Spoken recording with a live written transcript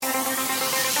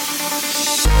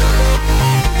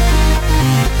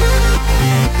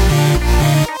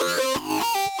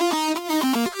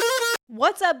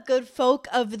What's up, good folk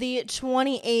of the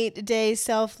 28-day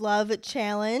self-love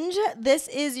challenge? This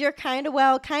is your kinda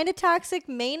well, kinda toxic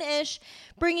main-ish,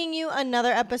 bringing you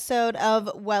another episode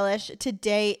of Wellish.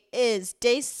 Today is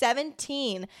day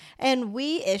 17, and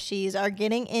we ishies are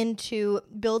getting into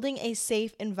building a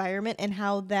safe environment and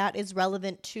how that is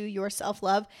relevant to your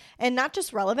self-love, and not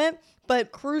just relevant,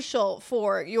 but crucial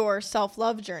for your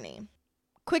self-love journey.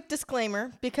 Quick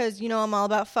disclaimer, because you know I'm all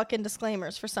about fucking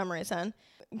disclaimers for some reason.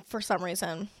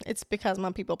 It's because I'm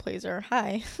a people pleaser.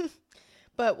 Hi.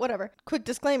 But whatever. Quick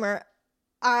disclaimer.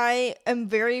 I am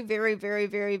very, very, very,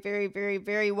 very, very, very,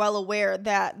 very well aware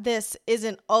that this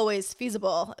isn't always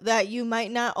feasible, that you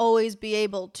might not always be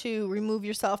able to remove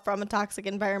yourself from a toxic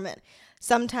environment.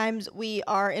 Sometimes we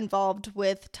are involved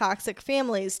with toxic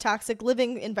families, toxic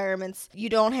living environments. You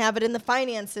don't have it in the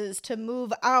finances to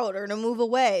move out or to move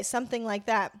away, something like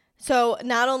that. So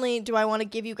not only do I want to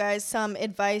give you guys some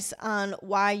advice on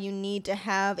why you need to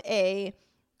have a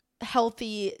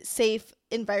healthy, safe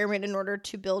environment in order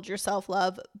to build your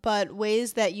self-love, but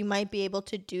ways that you might be able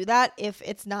to do that if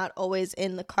it's not always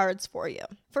in the cards for you.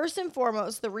 First and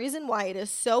foremost, the reason why it is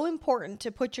so important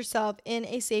to put yourself in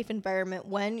a safe environment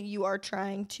when you are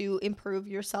trying to improve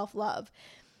your self-love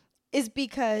is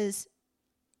because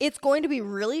it's going to be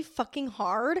really fucking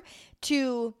hard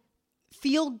to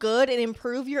feel good and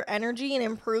improve your energy and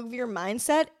improve your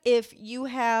mindset if you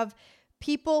have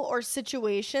people or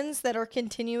situations that are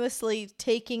continuously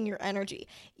taking your energy.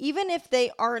 Even if they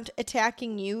aren't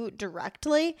attacking you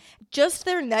directly, just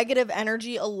their negative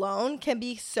energy alone can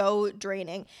be so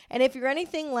draining. And if you're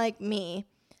anything like me,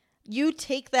 you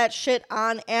take that shit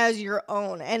on as your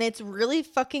own. And it's really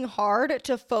fucking hard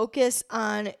to focus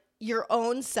on your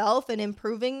own self and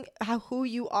improving who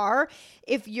you are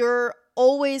if you're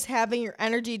always having your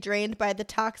energy drained by the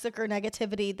toxic or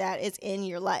negativity that is in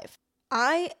your life.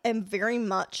 I am very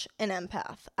much an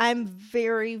empath. I'm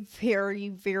very, very,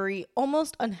 very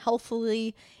almost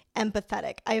unhealthily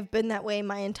empathetic. I have been that way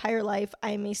my entire life.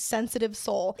 I am a sensitive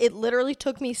soul. It literally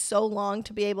took me so long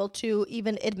to be able to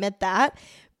even admit that,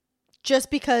 just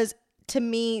because to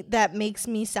me, that makes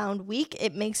me sound weak.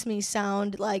 It makes me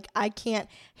sound like I can't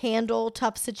handle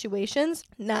tough situations.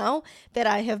 Now that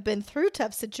I have been through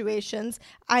tough situations,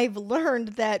 I've learned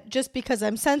that just because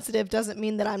I'm sensitive doesn't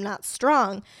mean that I'm not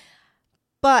strong.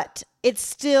 But it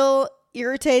still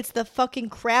irritates the fucking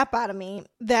crap out of me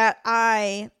that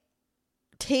I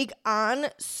take on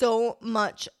so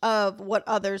much of what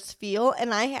others feel,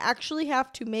 and I actually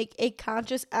have to make a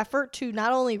conscious effort to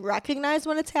not only recognize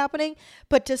when it's happening,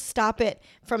 but to stop it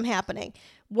from happening.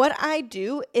 What I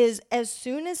do is, as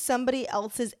soon as somebody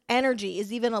else's energy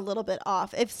is even a little bit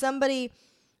off, if somebody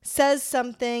says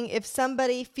something, if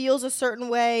somebody feels a certain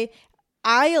way,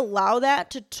 I allow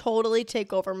that to totally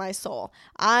take over my soul.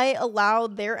 I allow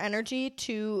their energy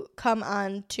to come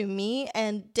on to me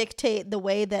and dictate the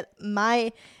way that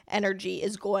my energy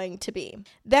is going to be.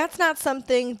 That's not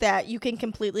something that you can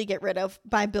completely get rid of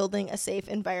by building a safe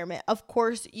environment. Of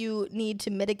course, you need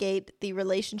to mitigate the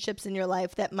relationships in your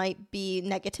life that might be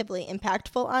negatively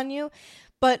impactful on you,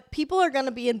 but people are going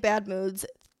to be in bad moods.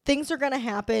 Things are going to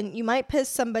happen. You might piss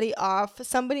somebody off.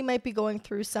 Somebody might be going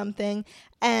through something.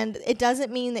 And it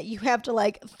doesn't mean that you have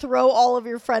to throw all of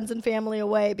your friends and family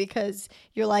away because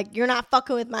you're not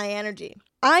fucking with my energy.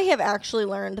 I have actually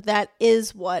learned that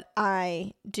is what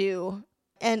I do.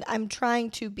 And I'm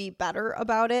trying to be better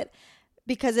about it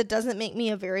because it doesn't make me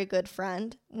a very good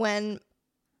friend. When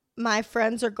my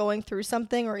friends are going through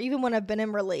something, or even when I've been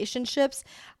in relationships,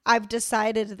 I've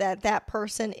decided that that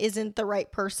person isn't the right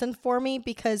person for me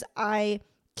because I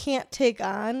can't take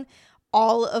on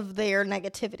all of their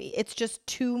negativity. It's just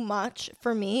too much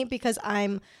for me because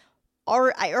I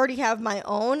already have my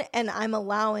own, and I'm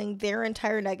allowing their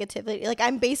entire negativity.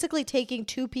 I'm basically taking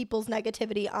two people's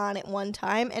negativity on at one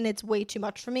time, and it's way too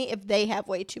much for me if they have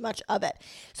way too much of it.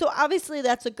 So obviously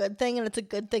that's a good thing, and it's a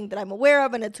good thing that I'm aware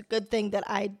of, and it's a good thing that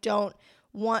I don't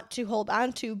want to hold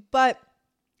on to, but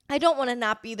I don't want to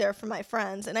not be there for my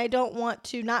friends, and I don't want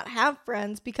to not have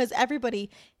friends because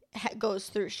everybody goes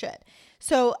through shit.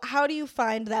 So how do you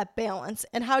find that balance,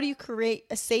 and how do you create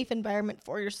a safe environment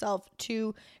for yourself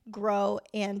to grow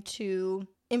and to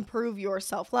improve your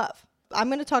self-love? I'm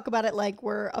going to talk about it like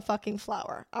we're a fucking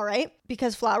flower, all right?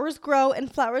 Because flowers grow,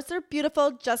 and flowers are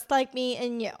beautiful just like me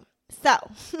and you. So,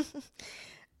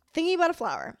 thinking about a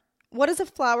flower, what does a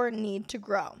flower need to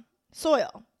grow?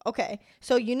 Soil. Okay,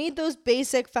 so you need those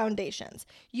basic foundations.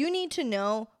 You need to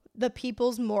know the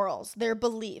people's morals, their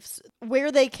beliefs, where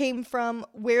they came from,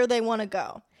 where they want to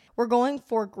go. We're going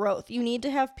for growth. You need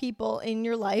to have people in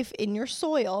your life, in your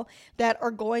soil, that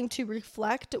are going to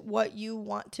reflect what you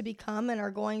want to become and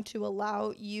are going to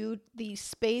allow you the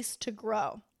space to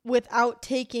grow without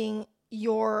taking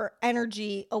your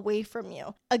energy away from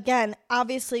you. Again,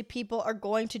 obviously people are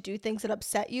going to do things that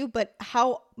upset you, but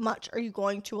how much are you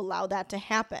going to allow that to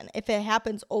happen? If it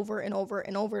happens over and over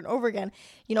and over and over again,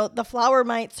 the flower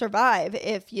might survive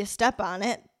if you step on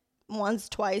it once,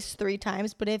 twice, 3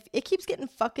 times, but if it keeps getting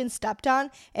fucking stepped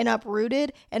on and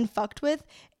uprooted and fucked with,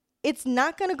 it's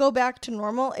not going to go back to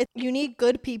normal. You need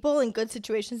good people and good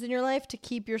situations in your life to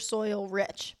keep your soil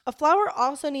rich. A flower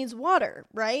also needs water,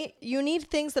 right? You need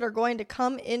things that are going to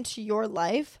come into your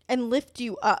life and lift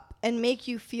you up and make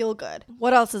you feel good.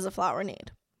 What else does a flower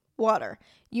need? Water.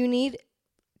 You need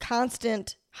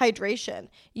constant hydration.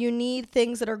 You need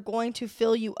things that are going to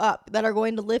fill you up, that are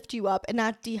going to lift you up and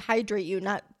not dehydrate you,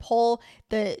 not pull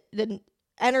the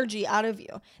energy out of you,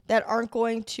 that aren't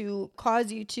going to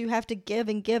cause you to have to give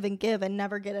and give and give and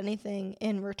never get anything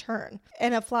in return.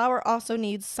 And a flower also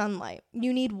needs sunlight.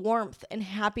 You need warmth and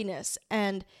happiness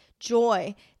and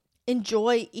joy.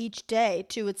 Enjoy each day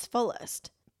to its fullest,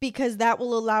 because that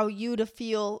will allow you to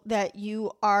feel that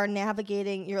you are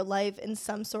navigating your life in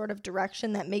some sort of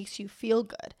direction that makes you feel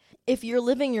good. If you're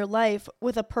living your life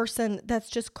with a person that's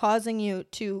just causing you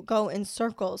to go in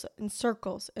circles and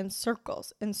circles and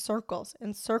circles and circles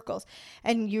and circles,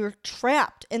 and you're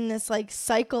trapped in this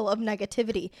cycle of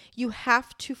negativity, you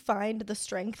have to find the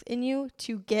strength in you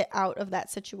to get out of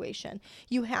that situation.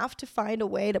 You have to find a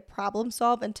way to problem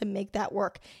solve and to make that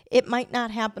work. It might not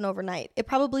happen overnight. It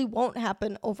probably won't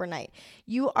happen overnight.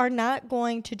 You are not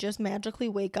going to just magically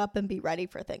wake up and be ready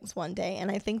for things one day.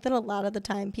 And I think that a lot of the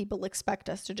time people expect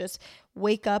us to just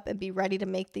wake up and be ready to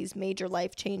make these major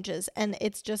life changes. And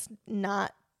it's just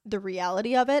not the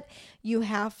reality of it. You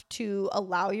have to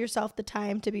allow yourself the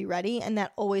time to be ready, and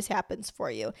that always happens for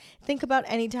you. Think about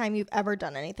any time you've ever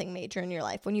done anything major in your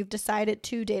life, when you've decided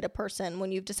to date a person,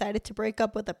 when you've decided to break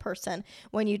up with a person,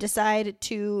 when you decide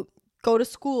to go to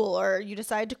school, or you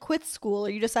decide to quit school, or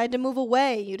you decide to move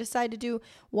away, you decide to do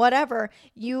whatever.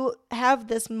 You have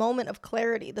this moment of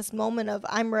clarity, this moment of,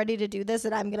 I'm ready to do this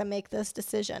and I'm going to make this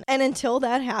decision. And until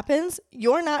that happens,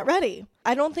 you're not ready.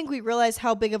 I don't think we realize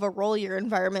how big of a role your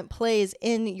environment plays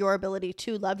in your ability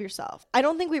to love yourself. I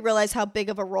don't think we realize how big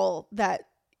of a role that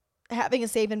having a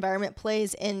safe environment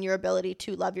plays in your ability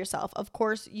to love yourself. Of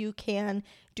course, you can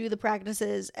do the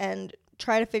practices and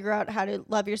try to figure out how to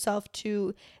love yourself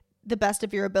to the best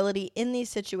of your ability in these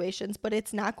situations, but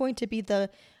it's not going to be the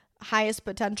highest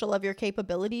potential of your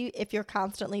capability if you're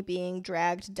constantly being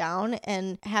dragged down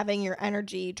and having your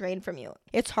energy drained from you.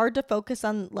 It's hard to focus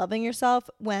on loving yourself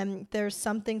when there's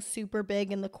something super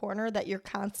big in the corner that you're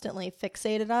constantly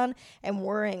fixated on and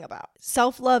worrying about.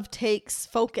 Self-love takes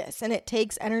focus, and it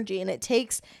takes energy, and it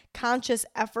takes conscious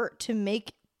effort to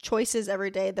make choices every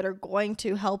day that are going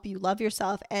to help you love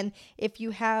yourself. And if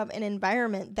you have an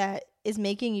environment that is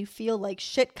making you feel like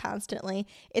shit constantly,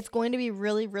 it's going to be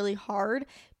really, really hard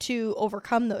to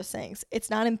overcome those things. It's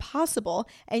not impossible,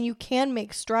 and you can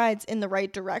make strides in the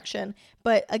right direction.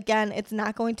 But again, it's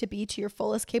not going to be to your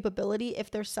fullest capability if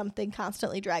there's something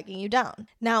constantly dragging you down.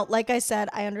 Now, like I said,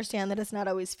 I understand that it's not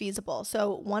always feasible.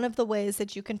 So one of the ways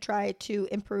that you can try to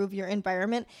improve your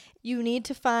environment, you need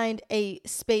to find a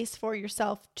space for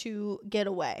yourself to get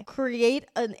away. Create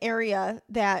an area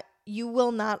that you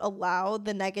will not allow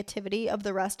the negativity of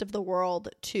the rest of the world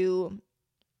to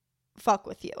fuck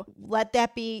with you. Let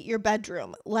that be your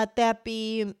bedroom. Let that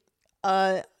be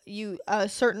a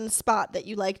certain spot that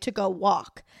you like to go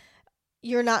walk.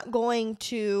 You're not going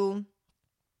to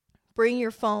bring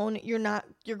your phone.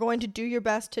 You're going to do your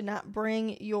best to not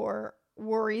bring your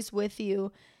worries with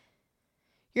you.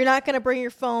 You're not going to bring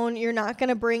your phone. You're not going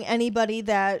to bring anybody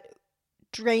that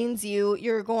drains you.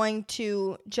 You're going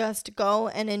to just go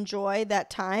and enjoy that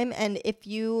time. And if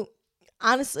you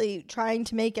honestly trying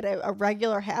to make it a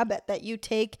regular habit that you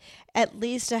take at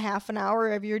least a half an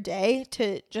hour of your day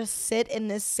to just sit in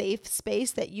this safe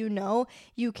space that you know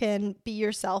you can be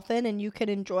yourself in and you can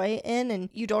enjoy in and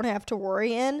you don't have to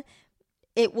worry in,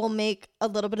 it will make a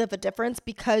little bit of a difference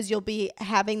because you'll be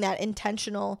having that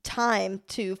intentional time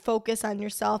to focus on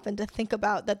yourself and to think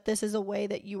about that this is a way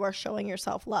that you are showing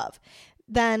yourself love.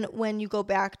 Then when you go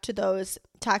back to those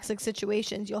toxic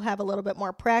situations, you'll have a little bit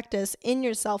more practice in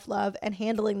your self-love and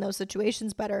handling those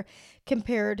situations better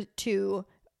compared to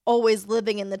always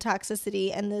living in the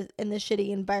toxicity and in the shitty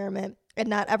environment and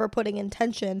not ever putting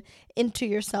intention into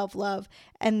your self-love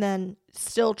and then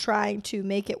still trying to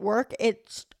make it work.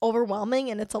 It's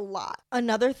overwhelming and it's a lot.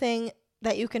 Another thing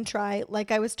that you can try.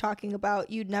 Like I was talking about,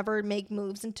 you'd never make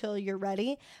moves until you're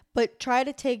ready, but try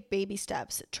to take baby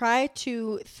steps. Try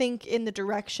to think in the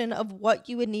direction of what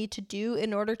you would need to do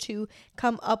in order to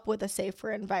come up with a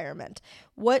safer environment.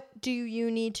 What do you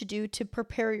need to do to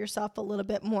prepare yourself a little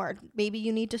bit more? Maybe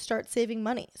you need to start saving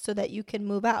money so that you can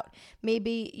move out.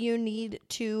 Maybe you need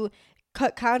to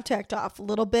cut contact off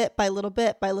little bit by little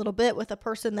bit by little bit with a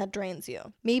person that drains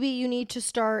you. Maybe you need to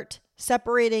start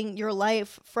separating your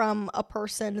life from a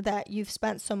person that you've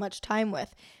spent so much time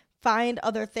with. Find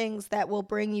other things that will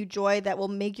bring you joy, that will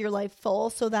make your life full,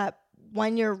 so that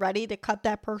when you're ready to cut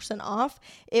that person off,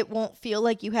 it won't feel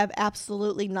like you have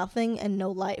absolutely nothing and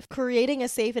no life. Creating a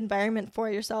safe environment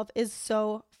for yourself is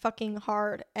so fucking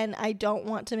hard, and I don't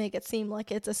want to make it seem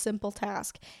like it's a simple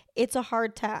task. It's a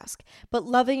hard task, but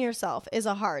loving yourself is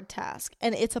a hard task,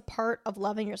 and it's a part of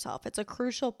loving yourself. It's a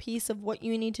crucial piece of what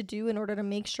you need to do in order to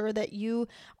make sure that you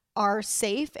are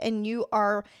safe and you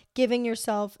are giving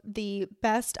yourself the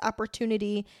best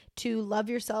opportunity to love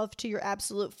yourself to your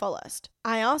absolute fullest.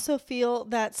 I also feel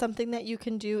that something that you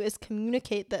can do is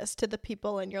communicate this to the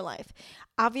people in your life.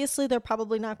 Obviously, they're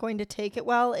probably not going to take it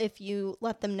well if you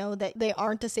let them know that they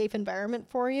aren't a safe environment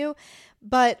for you,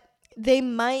 but they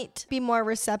might be more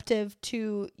receptive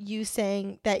to you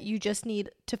saying that you just need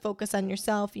to focus on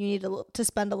yourself. You need to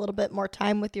spend a little bit more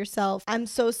time with yourself. I'm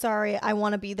so sorry. I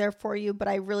want to be there for you, but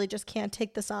I really just can't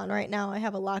take this on right now. I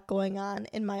have a lot going on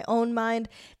in my own mind.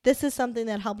 This is something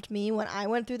that helped me when I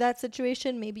went through that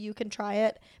situation. Maybe you can try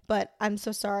it, but I'm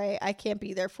so sorry. I can't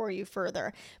be there for you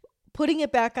further. Putting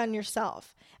it back on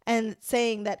yourself and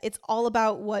saying that it's all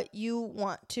about what you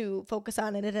want to focus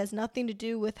on, and it has nothing to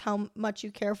do with how much you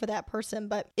care for that person,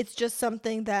 but it's just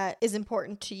something that is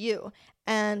important to you.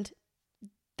 And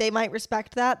they might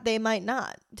respect that, they might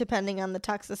not, depending on the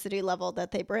toxicity level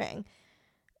that they bring.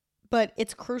 But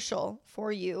it's crucial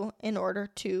for you in order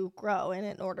to grow and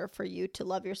in order for you to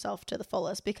love yourself to the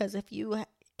fullest, because if you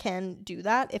can do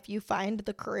that, if you find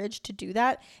the courage to do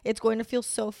that, it's going to feel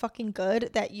so fucking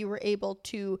good that you were able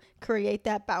to create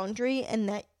that boundary and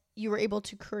that you were able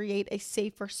to create a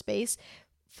safer space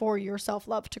for your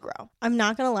self-love to grow. I'm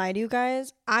not gonna lie to you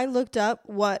guys, I looked up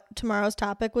what tomorrow's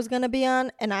topic was gonna be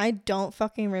on and I don't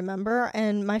fucking remember,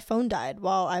 and my phone died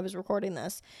while I was recording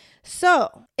this.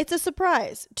 So it's a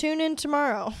surprise. Tune in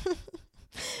tomorrow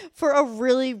for a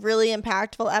really, really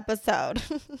impactful episode.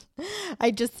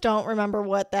 I just don't remember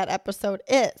what that episode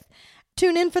is.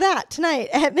 Tune in for that tonight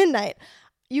at midnight.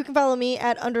 You can follow me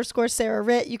at _Sarah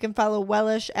Ritt. You can follow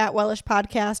Wellish at Wellish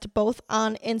Podcast, both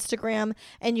on Instagram.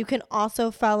 And you can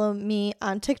also follow me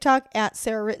on TikTok at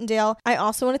Sarah Rittendale. I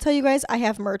also want to tell you guys I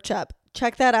have merch up.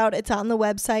 Check that out. It's on the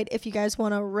website if you guys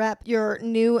want to rep your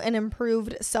new and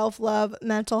improved self-love,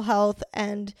 mental health,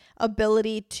 and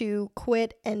ability to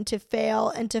quit and to fail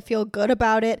and to feel good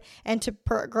about it and to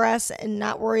progress and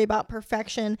not worry about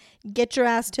perfection. Get your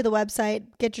ass to the website.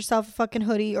 Get yourself a fucking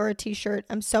hoodie or a t-shirt.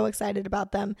 I'm so excited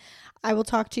about them. I will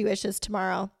talk to you issues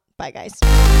tomorrow. Bye,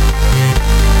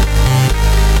 guys.